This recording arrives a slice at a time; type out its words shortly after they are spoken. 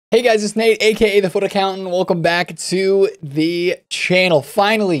Hey guys, it's Nate, aka TheFutAccountant. Welcome back to the channel.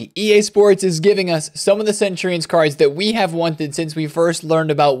 Finally, EA Sports is giving us some of the Centurions cards that we have wanted since we first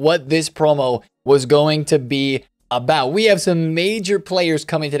learned about what this promo was going to be about. We have some major players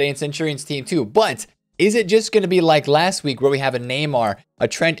coming today in Centurions Team 2, but is it just going to be like last week where we have a Neymar, a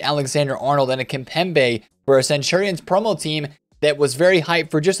Trent Alexander-Arnold, and a Kimpembe for a Centurions promo team that was very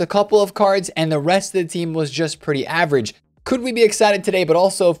hyped for just a couple of cards and the rest of the team was just pretty average? Could we be excited today, but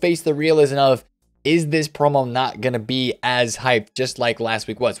also face the realism of, is this promo not going to be as hyped just like last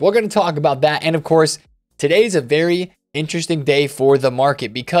week was? We're going to talk about that. And of course, today's a very interesting day for the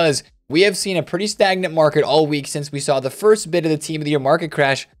market because we have seen a pretty stagnant market all week since we saw the first bit of the Team of the Year market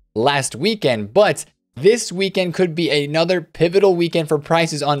crash last weekend. But this weekend could be another pivotal weekend for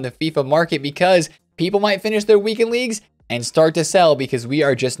prices on the FIFA market because people might finish their weekend leagues and start to sell because we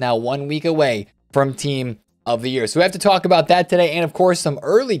are just now 1 week away from Team of the Year. So we have to talk about that today, and of course some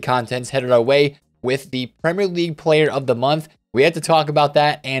early contents headed our way with the Premier League Player of the Month. We have to talk about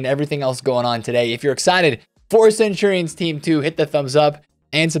that and everything else going on today. If you're excited for Centurions Team 2, hit the thumbs up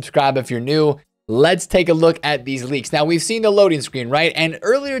and subscribe if you're new. Let's take a look at these leaks. Now, we've seen the loading screen, right? And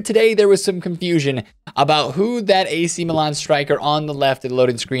earlier today there was some confusion about who that AC Milan striker on the left of the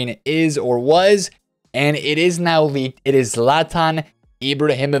loading screen is or was, and it is now leaked. It is Zlatan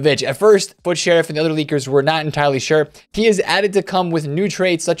Ibrahimovic. At first, FUT Sheriff and the other leakers were not entirely sure. He is added to come with new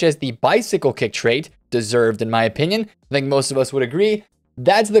traits such as the bicycle kick trait, deserved in my opinion. I think most of us would agree.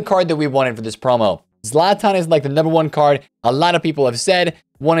 That's the card that we wanted for this promo. Zlatan is like the #1 card a lot of people have said,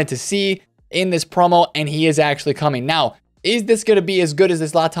 wanted to see in this promo, and he is actually coming. Now, is this going to be as good as the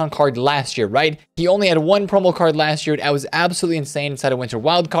Zlatan card last year, right? He only had one promo card last year. That was absolutely insane inside of Winter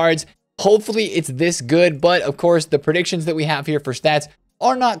Wildcards. Hopefully it's this good, but of course the predictions that we have here for stats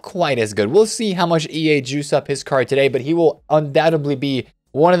are not quite as good. We'll see how much EA juice up his card today, but he will undoubtedly be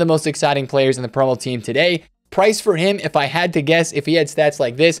one of the most exciting players in the promo team today. Price for him, if I had to guess, if he had stats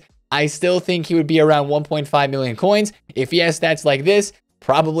like this, I still think he would be around 1.5 million coins. If he has stats like this,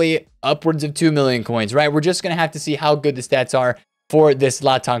 probably upwards of 2 million coins, right? We're just going to have to see how good the stats are for this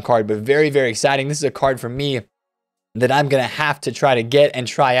Zlatan card, but very, very exciting. This is a card for me that I'm going to have to try to get and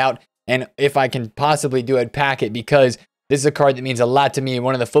try out. And if I can possibly do it, pack it, because this is a card that means a lot to me.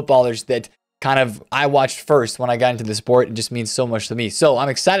 One of the footballers that kind of I watched first when I got into the sport. It just means so much to me. So I'm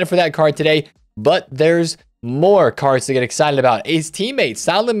excited for that card today, but there's more cards to get excited about. His teammate,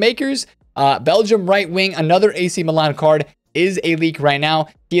 Salah Makers, Belgium right wing, another AC Milan card, is a leak right now.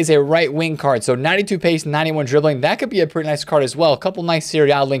 He is a right wing card. So 92 pace, 91 dribbling. That could be a pretty nice card as well. A couple nice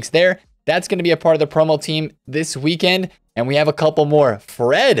Serie A links there. That's going to be a part of the promo team this weekend. And we have a couple more.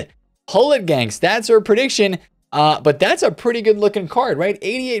 Fred Hullet Gang, stats or prediction, but that's a pretty good looking card, right?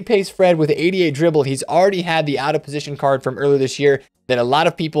 88 pace Fred with 88 dribble. He's already had the out of position card from earlier this year that a lot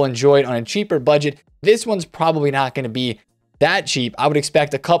of people enjoyed on a cheaper budget. This one's probably not going to be that cheap. I would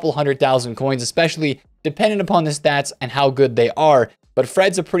expect a couple 100,000 coins, especially depending upon the stats and how good they are. But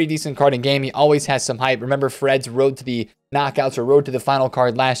Fred's a pretty decent card in game. He always has some hype. Remember Fred's road to the knockouts or road to the final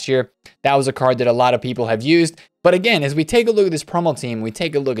card last year. That was a card that a lot of people have used. But again, as we take a look at this promo team, we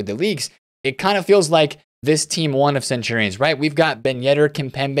take a look at the leaks, it kind of feels like this team 1 of Centurions, right? We've got Ben Yedder,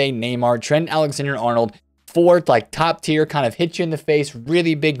 Kimpembe, Neymar, Trent Alexander-Arnold, 4 like top tier, kind of hit you in the face,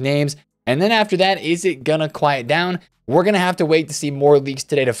 really big names. And then after that, is it gonna quiet down? We're gonna have to wait to see more leaks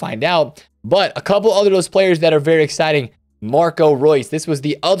today to find out. But a couple other those players that are very exciting. Marco Reus. This was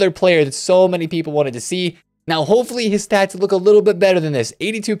the other player that so many people wanted to see. Now, hopefully his stats look a little bit better than this.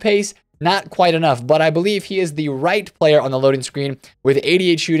 82 pace, not quite enough, but I believe he is the right player on the loading screen with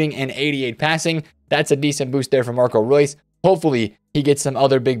 88 shooting and 88 passing. That's a decent boost there for Marco Reus. Hopefully he gets some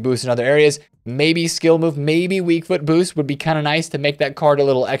other big boosts in other areas. Maybe skill move, maybe weak foot boost would be kind of nice to make that card a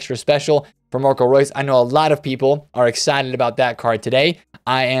little extra special for Marco Reus. I know a lot of people are excited about that card today.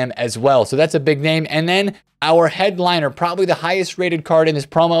 I am as well. So that's a big name. And then our headliner, probably the highest rated card in this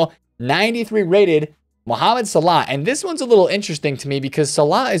promo, 93 rated, Mohamed Salah. And this one's a little interesting to me because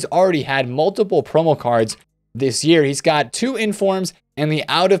Salah has already had multiple promo cards this year. He's got 2 informs and the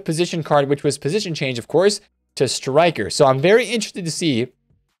out of position card, which was position change, of course, to striker. So I'm very interested to see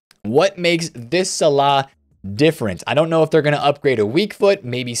what makes this Salah different. I don't know if they're going to upgrade a weak foot,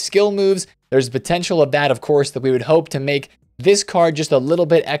 maybe skill moves. There's potential of that, of course, that we would hope to make this card just a little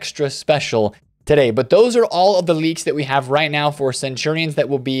bit extra special today. But those are all of the leaks that we have right now for Centurions that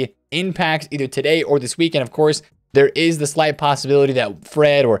will be in packs either today or this weekend. Of course, there is the slight possibility that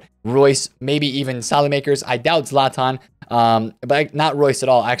Fred or Royce, maybe even Salah Makers, I doubt Zlatan, but not Royce at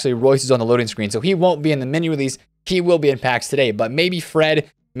all. Actually, Royce is on the loading screen, so he won't be in the mini release. He will be in packs today, but maybe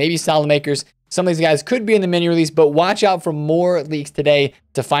Fred, maybe Salah Makers, some of these guys could be in the mini release, but watch out for more leaks today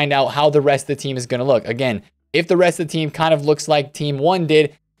to find out how the rest of the team is going to look. Again, if the rest of the team kind of looks like Team 1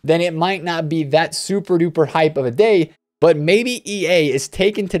 did, then it might not be that super duper hype of a day, but maybe EA is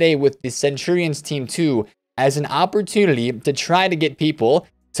taking today with the Centurions Team 2 as an opportunity to try to get people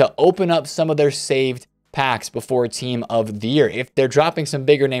to open up some of their saved packs before Team of the Year. If they're dropping some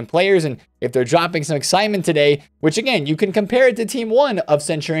bigger name players and if they're dropping some excitement today, which again, you can compare it to Team 1 of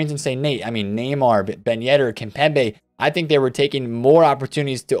Centurions and say, Nate, I mean, Neymar, Ben Yedder, Kimpembe, I think they were taking more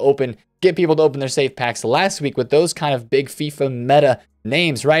opportunities to get people to open their safe packs last week with those kind of big FIFA meta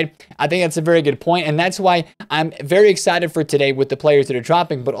names, right? I think that's a very good point, and that's why I'm very excited for today with the players that are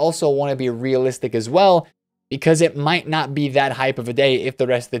dropping, but also want to be realistic as well, because it might not be that hype of a day if the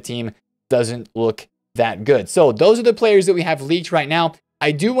rest of the team doesn't look that good. So those are the players that we have leaked right now.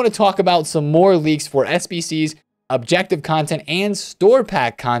 I do want to talk about some more leaks for SBCs, objective content, and store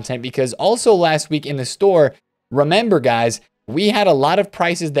pack content, because also last week in the store, remember guys, we had a lot of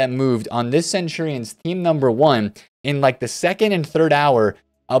prices that moved on this Centurions team number 1 in like the second and third hour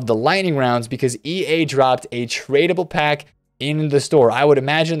of the lightning rounds because EA dropped a tradable pack in the store. I would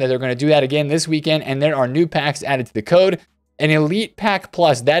imagine that they're going to do that again this weekend, and there are new packs added to the code. An Elite Pack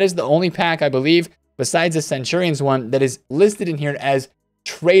Plus, that is the only pack I believe besides the Centurions one that is listed in here as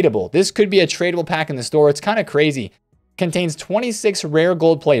tradable. This could be a tradable pack in the store. It's kind of crazy. Contains 26 rare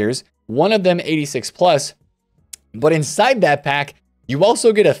gold players, one of them 86 plus. But inside that pack, you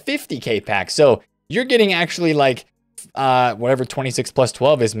also get a 50k pack. So you're getting actually like, whatever 26 plus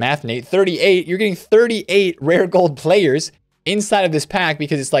 12 is, math Nate, 38. You're getting 38 rare gold players inside of this pack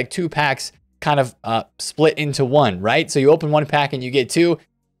because it's like 2 packs kind of split into one, right? So you open one pack and you get 2.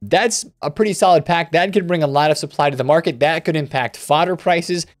 That's a pretty solid pack. That could bring a lot of supply to the market. That could impact fodder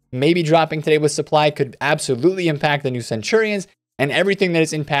prices. Maybe dropping today with supply could absolutely impact the new Centurions and everything that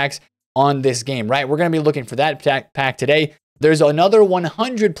is impacts on this game, right? We're going to be looking for that pack today. There's another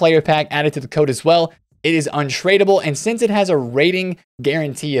 100 player pack added to the code as well. It is untradeable, and since it has a rating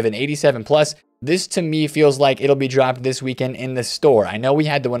guarantee of an 87 plus, this to me feels like it'll be dropped this weekend in the store. I know we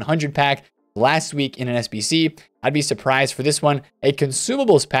had the 100 pack last week in an SBC. I'd be surprised for this one. A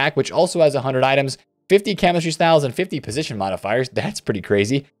consumables pack, which also has 100 items, 50 chemistry styles, and 50 position modifiers. That's pretty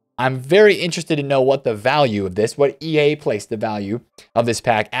crazy. I'm very interested to know what the value of this, what EA placed the value of this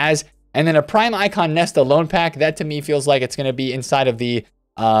pack as. And then a Prime Icon Nesta loan pack. That to me feels like it's going to be inside of the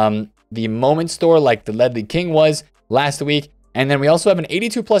Moment store like the Ledley King was last week. And then we also have an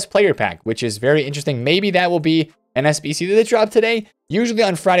 82 plus player pack, which is very interesting. Maybe that will be an SBC that dropped today. Usually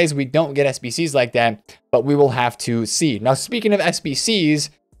on Fridays, we don't get SBCs like that, but we will have to see. Now, speaking of SBCs,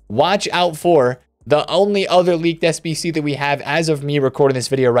 watch out for the only other leaked SBC that we have as of me recording this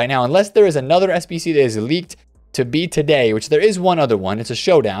video right now, unless there is another SBC that is leaked to be today, which there is one other one. It's a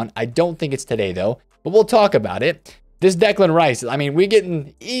showdown. I don't think it's today though, but we'll talk about it. This Declan Rice, I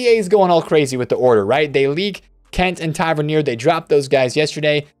mean, EA's going all crazy with the order, right? They leak Kent and Tavernier. They dropped those guys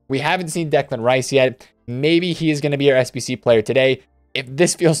yesterday. We haven't seen Declan Rice yet. Maybe he is going to be our SBC player today. If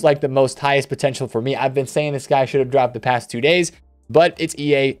this feels like the most highest potential for me, I've been saying this guy should have dropped the past 2 days, but it's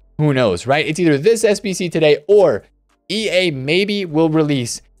EA. Who knows, right? It's either this SBC today or EA maybe will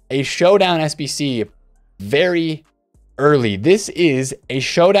release a showdown SBC very early. This is a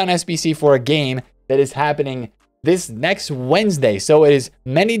showdown SBC for a game that is happening this next Wednesday. So it is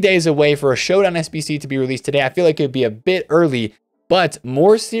many days away for a showdown SBC to be released today. I feel like it would be a bit early, but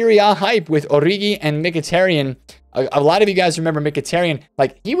more Serie A hype with Origi and Mkhitaryan. A lot of you guys remember Mkhitaryan.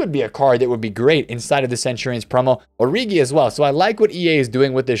 Like, he would be a card that would be great inside of the Centurions promo. Origi as well. So I like what EA is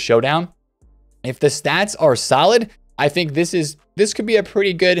doing with this showdown. If the stats are solid, I think this could be a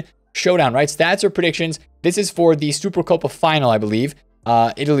pretty good showdown, right? Stats or predictions. This is for the Supercoppa final, I believe,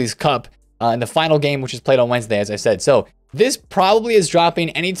 Italy's Cup, in the final game, which is played on Wednesday, as I said. So this probably is dropping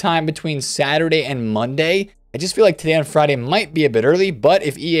anytime between Saturday and Monday. I just feel like today on Friday might be a bit early, but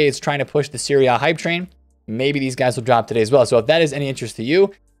if EA is trying to push the Serie A hype train, maybe these guys will drop today as well. So if that is any interest to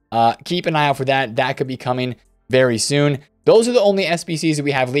you, keep an eye out for that. That could be coming very soon. Those are the only SBCs that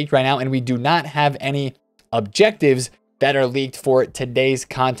we have leaked right now, and we do not have any objectives that are leaked for today's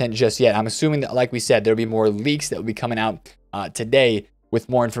content just yet. I'm assuming that, like we said, there'll be more leaks that will be coming out today with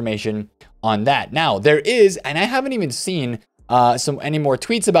more information on that. Now, there is, and I haven't even seen any more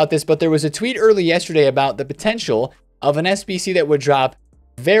tweets about this, but there was a tweet early yesterday about the potential of an SBC that would drop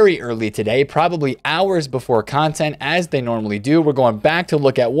very early today, probably hours before content, as they normally do. We're going back to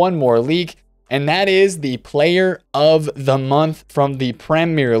look at one more leak, and that is the Player of the Month from the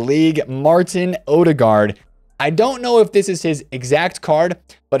Premier League, Martin Odegaard. I don't know if this is his exact card,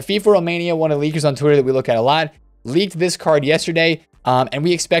 but FIFA Romania, one of the leakers on Twitter that we look at a lot, leaked this card yesterday. And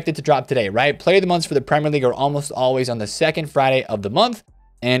we expect it to drop today, right? Player of the months for the Premier League are almost always on the second Friday of the month.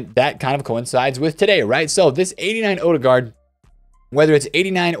 And that kind of coincides with today, right? So this 89 Odegaard, whether it's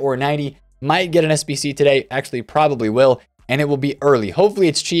 89 or 90, might get an SBC today. Actually, probably will. And it will be early. Hopefully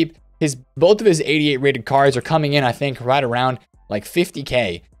it's cheap. Both of his 88 rated cards are coming in, I think, right around like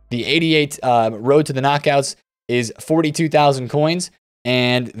 50K. The 88 Road to the Knockouts is 42,000 coins.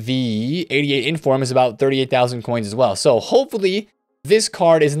 And the 88 Inform is about 38,000 coins as well. So hopefully this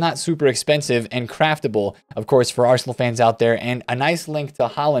card is not super expensive and craftable, of course, for Arsenal fans out there. And a nice link to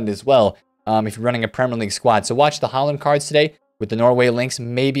Holland as well, if you're running a Premier League squad. So watch the Holland cards today with the Norway links.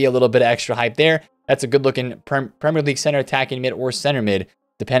 Maybe a little bit of extra hype there. That's a good looking Premier League center attacking mid or center mid,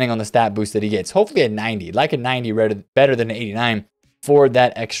 depending on the stat boost that he gets. Hopefully a 90, like a 90 better than an 89 for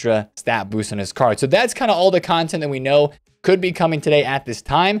that extra stat boost on his card. So that's kind of all the content that we know could be coming today at this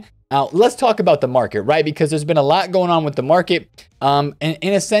time. Now, let's talk about the market, right? Because there's been a lot going on with the market, and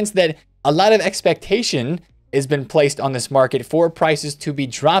in a sense that a lot of expectation has been placed on this market for prices to be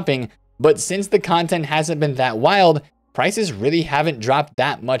dropping. But since the content hasn't been that wild, prices really haven't dropped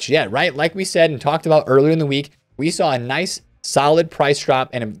that much yet, right? Like we said and talked about earlier in the week, we saw a nice solid price drop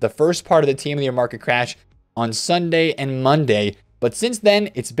and the first part of the Team of the Year market crash on Sunday and Monday. But since then,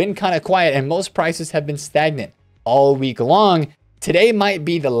 it's been kind of quiet and most prices have been stagnant all week long. Today might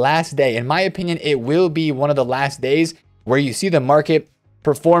be the last day. In my opinion, it will be one of the last days where you see the market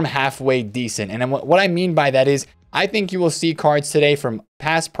perform halfway decent. And what I mean by that is I think you will see cards today from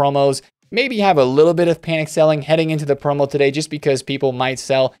past promos maybe have a little bit of panic selling heading into the promo today, just because people might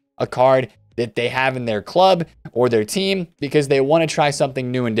sell a card that they have in their club or their team because they want to try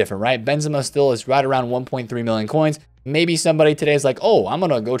something new and different, right? Benzema still is right around 1.3 million coins. Maybe somebody today is like, oh, I'm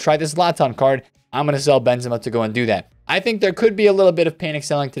going to go try this Zlatan card. I'm going to sell Benzema to go and do that. I think there could be a little bit of panic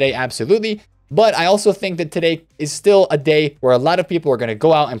selling today, absolutely. But I also think that today is still a day where a lot of people are going to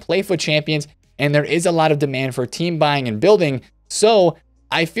go out and play FUT Champions, and there is a lot of demand for team buying and building. So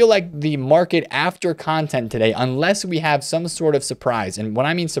I feel like the market after content today, unless we have some sort of surprise, and when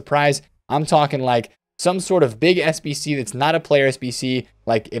I mean surprise, I'm talking like some sort of big SBC that's not a player SBC,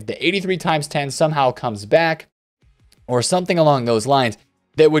 like if the 83 times 10 somehow comes back or something along those lines,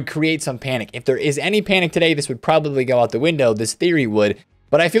 that would create some panic. If there is any panic today, this would probably go out the window. This theory would.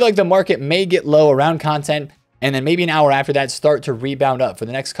 But I feel like the market may get low around content and then maybe an hour after that start to rebound up for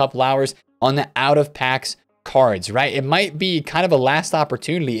the next couple hours on the out of packs cards, right? It might be kind of a last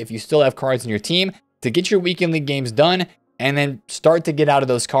opportunity if you still have cards in your team to get your weekend league games done and then start to get out of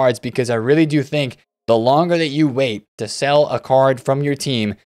those cards, because I really do think the longer that you wait to sell a card from your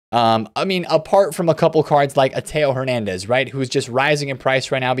team, I mean, apart from a couple cards like a Theo Hernandez, right, who's just rising in price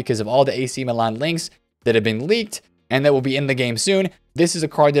right now because of all the AC Milan links that have been leaked and that will be in the game soon. This is a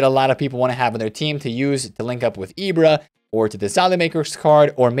card that a lot of people want to have on their team to use to link up with Ibra or to the Salamaker's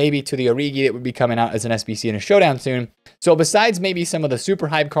card, or maybe to the Origi that would be coming out as an SBC in a showdown soon. So besides maybe some of the super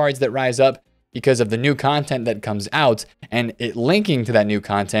hype cards that rise up because of the new content that comes out and it linking to that new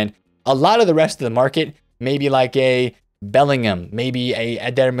content, a lot of the rest of the market, maybe like a Bellingham, maybe a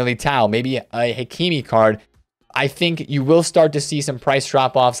Eder Militao, maybe a Hakimi card, I think you will start to see some price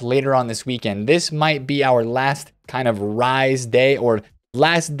drop-offs later on this weekend. This might be our last kind of rise day, or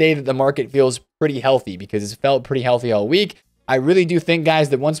last day that the market feels pretty healthy, because it's felt pretty healthy all week. I really do think, guys,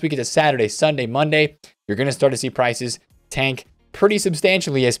 that once we get to Saturday, Sunday, Monday, you're going to start to see prices tank pretty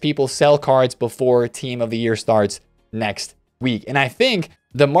substantially as people sell cards before Team of the Year starts next week. And I think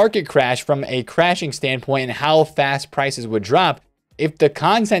the market crash, from a crashing standpoint and how fast prices would drop, if the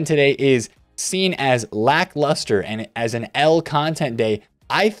content today is seen as lackluster and as an L content day,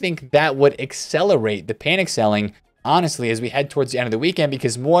 I think that would accelerate the panic selling, honestly, as we head towards the end of the weekend,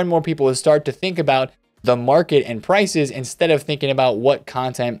 because more and more people will start to think about the market and prices instead of thinking about what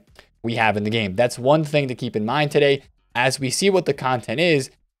content we have in the game. That's one thing to keep in mind today. As we see what the content is,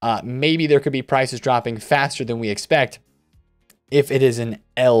 maybe there could be prices dropping faster than we expect if it is an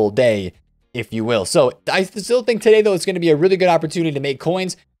L day, if you will. So I still think today, though, it's going to be a really good opportunity to make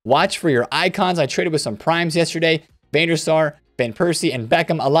coins. Watch for your icons. I traded with some primes yesterday. Van der Sar, Van Persie, and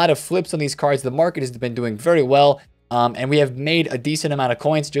Beckham. A lot of flips on these cards. The market has been doing very well. And we have made a decent amount of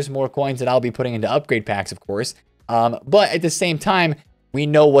coins, just more coins that I'll be putting into upgrade packs, of course. But at the same time, we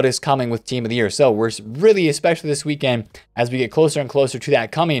know what is coming with Team of the Year. So we're really, especially this weekend, as we get closer and closer to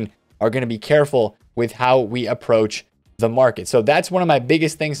that coming, are going to be careful with how we approach the market. So that's one of my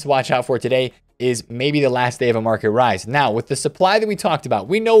biggest things to watch out for today, is maybe the last day of a market rise. Now, with the supply that we talked about,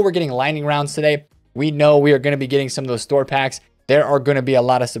 we know we're getting lightning rounds today. We know we are going to be getting some of those store packs. There are going to be a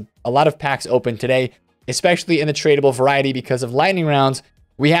lot of packs open today, especially in the tradable variety, because of lightning rounds.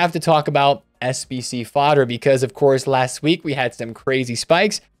 We have to talk about SBC fodder because, of course, last week we had some crazy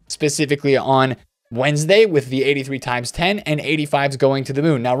spikes, specifically on Wednesday with the 83 times 10 and 85s going to the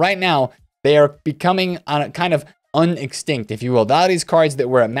moon. Now, right now, they are becoming on a kind of unextinct, if you will. A lot of these cards that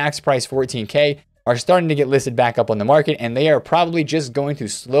were at max price 14K are starting to get listed back up on the market, and they are probably just going to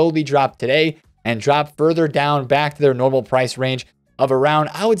slowly drop today and drop further down back to their normal price range of around,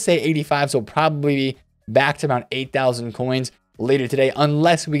 I would say 85s will probably be back to around 8,000 coins later today,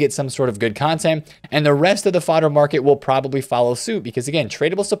 unless we get some sort of good content. And the rest of the fodder market will probably follow suit because, again,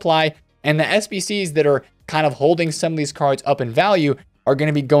 tradable supply and the SBCs that are kind of holding some of these cards up in value are going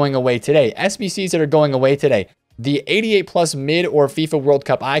to be going away today. SBCs that are going away today, the 88 plus mid or FIFA World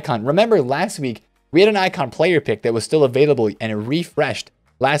Cup icon. Remember last week, we had an icon player pick that was still available and it refreshed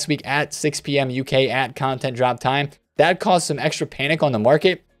last week at 6 p.m. UK at content drop time. That caused some extra panic on the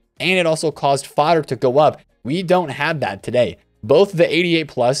market, and it also caused fodder to go up. We don't have that today. Both the 88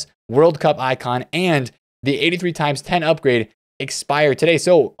 plus World Cup icon and the 83 times 10 upgrade expire today.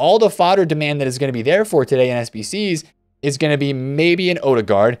 So all the fodder demand that is going to be there for today in SBCs is going to be maybe an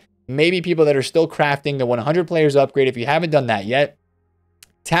Odegaard, maybe people that are still crafting the 100 players upgrade if you haven't done that yet,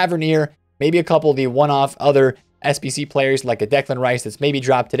 Tavernier, maybe a couple of the one-off other SBC players like a Declan Rice that's maybe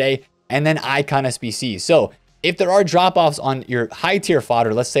dropped today, and then icon SBCs. So if there are drop-offs on your high-tier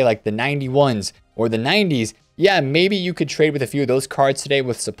fodder, let's say like the 91s or the 90s, yeah, maybe you could trade with a few of those cards today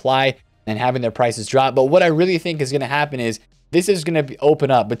with supply and having their prices drop. But what I really think is going to happen is this is going to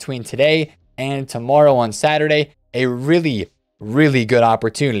open up between today and tomorrow on Saturday, a really, really good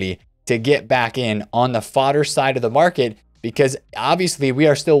opportunity to get back in on the fodder side of the market, because obviously we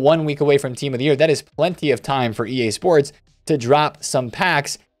are still 1 week away from Team of the Year. That is plenty of time for EA Sports to drop some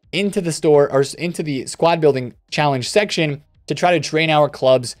packs into the store or into the squad building challenge section to try to drain our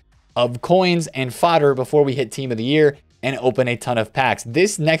clubs of coins and fodder before we hit Team of the Year and open a ton of packs.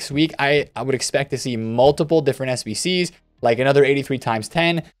 This next week, I would expect to see multiple different SBCs, like another 83 times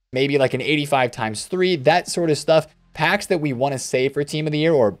 10, maybe like an 85 times 3, that sort of stuff. Packs that we want to save for Team of the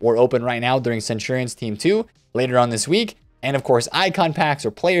Year or open right now during Centurions Team 2 later on this week. And of course, icon packs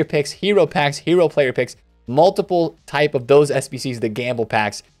or player picks, hero packs, hero player picks, multiple type of those SBCs, the gamble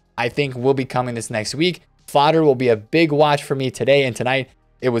packs, I think will be coming this next week. Fodder will be a big watch for me today and tonight.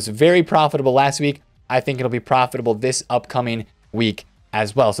 It was very profitable last week. I think it'll be profitable this upcoming week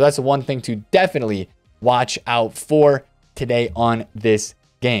as well. So that's one thing to definitely watch out for today on this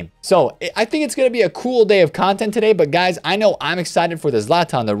game. So I think it's going to be a cool day of content today. But guys, I know I'm excited for the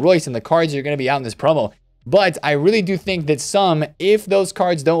Zlatan, the Royce, and the cards that are going to be out in this promo. But I really do think that if those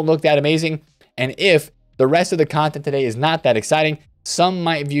cards don't look that amazing, and if the rest of the content today is not that exciting, some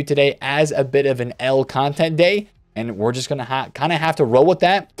might view today as a bit of an L content day. And we're just going to kind of have to roll with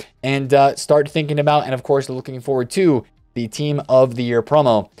that and start thinking about, and of course, looking forward to the Team of the Year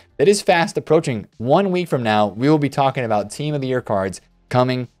promo that is fast approaching. 1 week from now, we will be talking about Team of the Year cards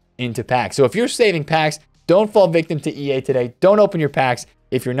coming into packs. So if you're saving packs, don't fall victim to EA today. Don't open your packs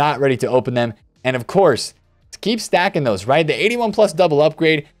if you're not ready to open them. And of course, keep stacking those, right? The 81 plus double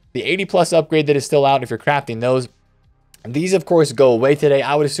upgrade, the 80 plus upgrade that is still out if you're crafting those. These, of course, go away today.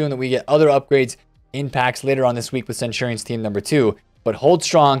 I would assume that we get other upgrades in packs later on this week with Centurions Team number 2. But hold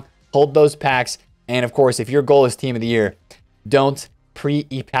strong, hold those packs. And of course, if your goal is Team of the Year, don't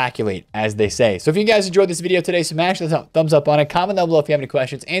pre-epaculate, as they say. So if you guys enjoyed this video today, smash the thumbs up on it. Comment down below if you have any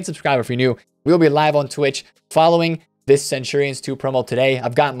questions, and subscribe if you're new. We'll be live on Twitch following this Centurions 2 promo today.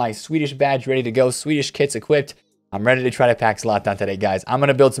 I've got my Swedish badge ready to go, Swedish kits equipped. I'm ready to try to pack Zlatan today, guys. I'm going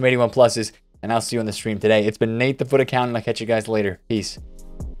to build some 81 pluses, and I'll see you on the stream today. It's been Nate, the FUT Accountant. I'll catch you guys later. Peace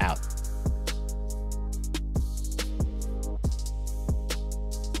out.